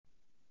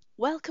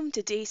Welcome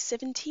to day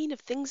 17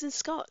 of Things in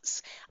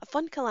Scots, a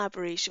fun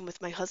collaboration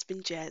with my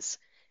husband Jez.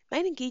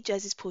 Mine and Guy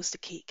Jez's post a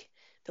cake.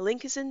 The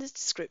link is in the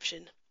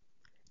description.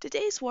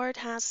 Today's word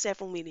has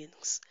several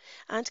meanings,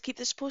 and to keep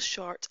this post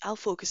short, I'll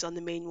focus on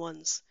the main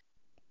ones.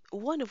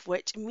 One of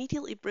which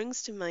immediately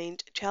brings to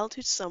mind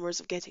childhood summers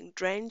of getting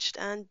drenched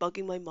and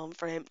bugging my mum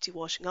for empty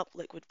washing up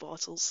liquid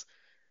bottles.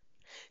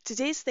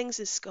 Today's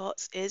Things in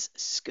Scots is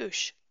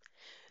Skoosh.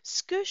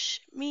 Skoosh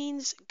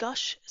means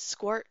gush,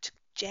 squirt,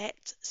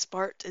 jet,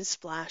 spurt, and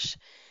splash.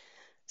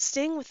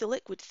 Staying with the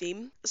liquid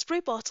theme, a spray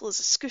bottle is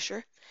a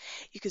scoosher.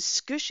 You can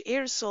scoosh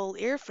aerosol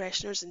air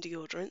fresheners and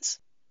deodorants.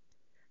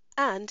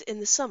 And in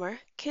the summer,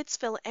 kids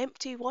fill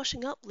empty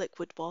washing up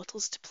liquid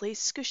bottles to play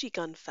scooshy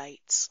gun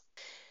fights.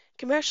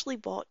 Commercially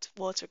bought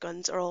water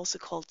guns are also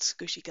called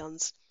scooshy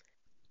guns.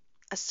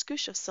 A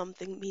scoosh of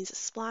something means a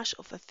splash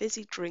of a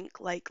fizzy drink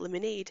like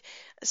lemonade,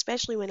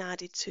 especially when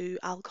added to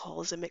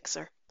alcohol as a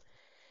mixer.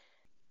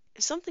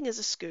 If something is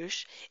a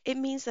scoosh, it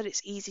means that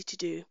it's easy to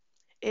do.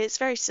 It's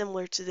very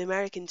similar to the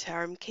American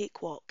term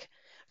cakewalk.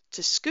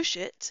 To scoosh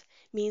it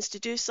means to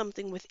do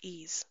something with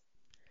ease.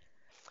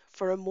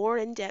 For a more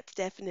in-depth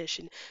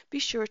definition, be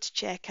sure to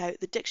check out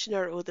the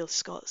Dictionary of the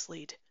Scots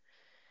Lead.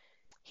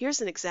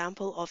 Here's an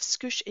example of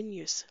scoosh in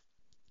use.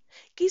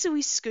 Gi's a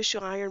wee scoosh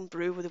of iron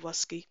brew with a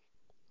whisky.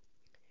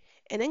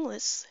 In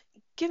English,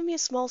 give me a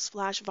small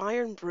splash of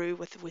iron brew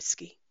with the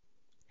whisky.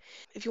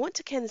 If you want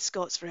to ken the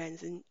Scots for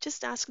anything,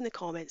 just ask in the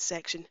comments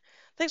section.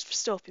 Thanks for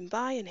stopping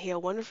by and have a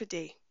wonderful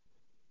day.